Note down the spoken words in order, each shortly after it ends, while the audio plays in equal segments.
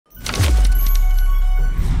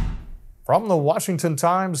From the Washington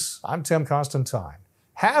Times, I'm Tim Constantine.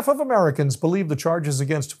 Half of Americans believe the charges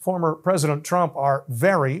against former President Trump are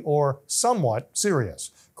very or somewhat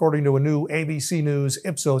serious, according to a new ABC News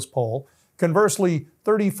Ipsos poll. Conversely,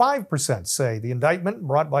 35% say the indictment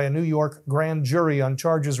brought by a New York grand jury on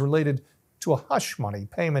charges related to a hush money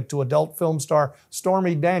payment to adult film star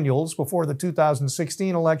Stormy Daniels before the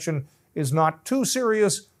 2016 election is not too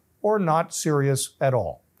serious or not serious at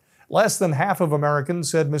all. Less than half of Americans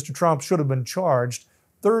said Mr. Trump should have been charged.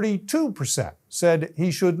 32% said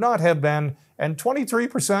he should not have been, and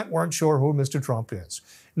 23% weren't sure who Mr. Trump is.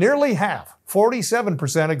 Nearly half,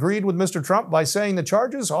 47%, agreed with Mr. Trump by saying the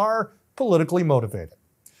charges are politically motivated.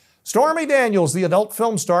 Stormy Daniels, the adult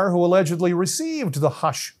film star who allegedly received the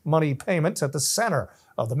hush money payment at the center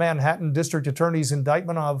of the Manhattan District Attorney's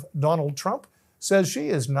indictment of Donald Trump, says she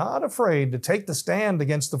is not afraid to take the stand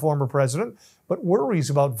against the former president, but worries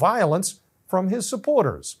about violence from his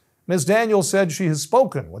supporters. Ms. Daniels said she has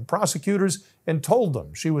spoken with prosecutors and told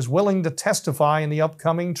them she was willing to testify in the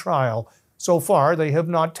upcoming trial. So far, they have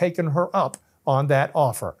not taken her up on that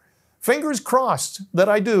offer. Fingers crossed that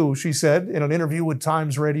I do, she said in an interview with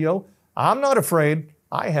Times Radio. I'm not afraid.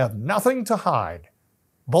 I have nothing to hide.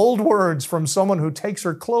 Bold words from someone who takes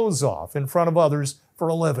her clothes off in front of others for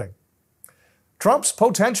a living. Trump's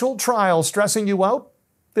potential trial stressing you out?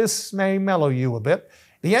 This may mellow you a bit.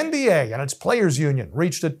 The NBA and its players' union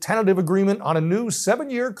reached a tentative agreement on a new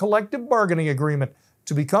 7-year collective bargaining agreement.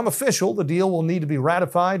 To become official, the deal will need to be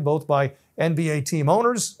ratified both by NBA team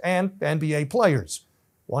owners and NBA players.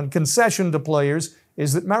 One concession to players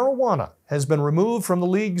is that marijuana has been removed from the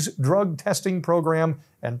league's drug testing program,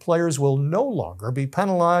 and players will no longer be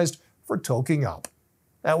penalized for toking up.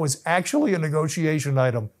 That was actually a negotiation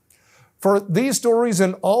item. For these stories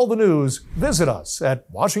and all the news, visit us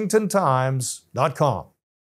at WashingtonTimes.com.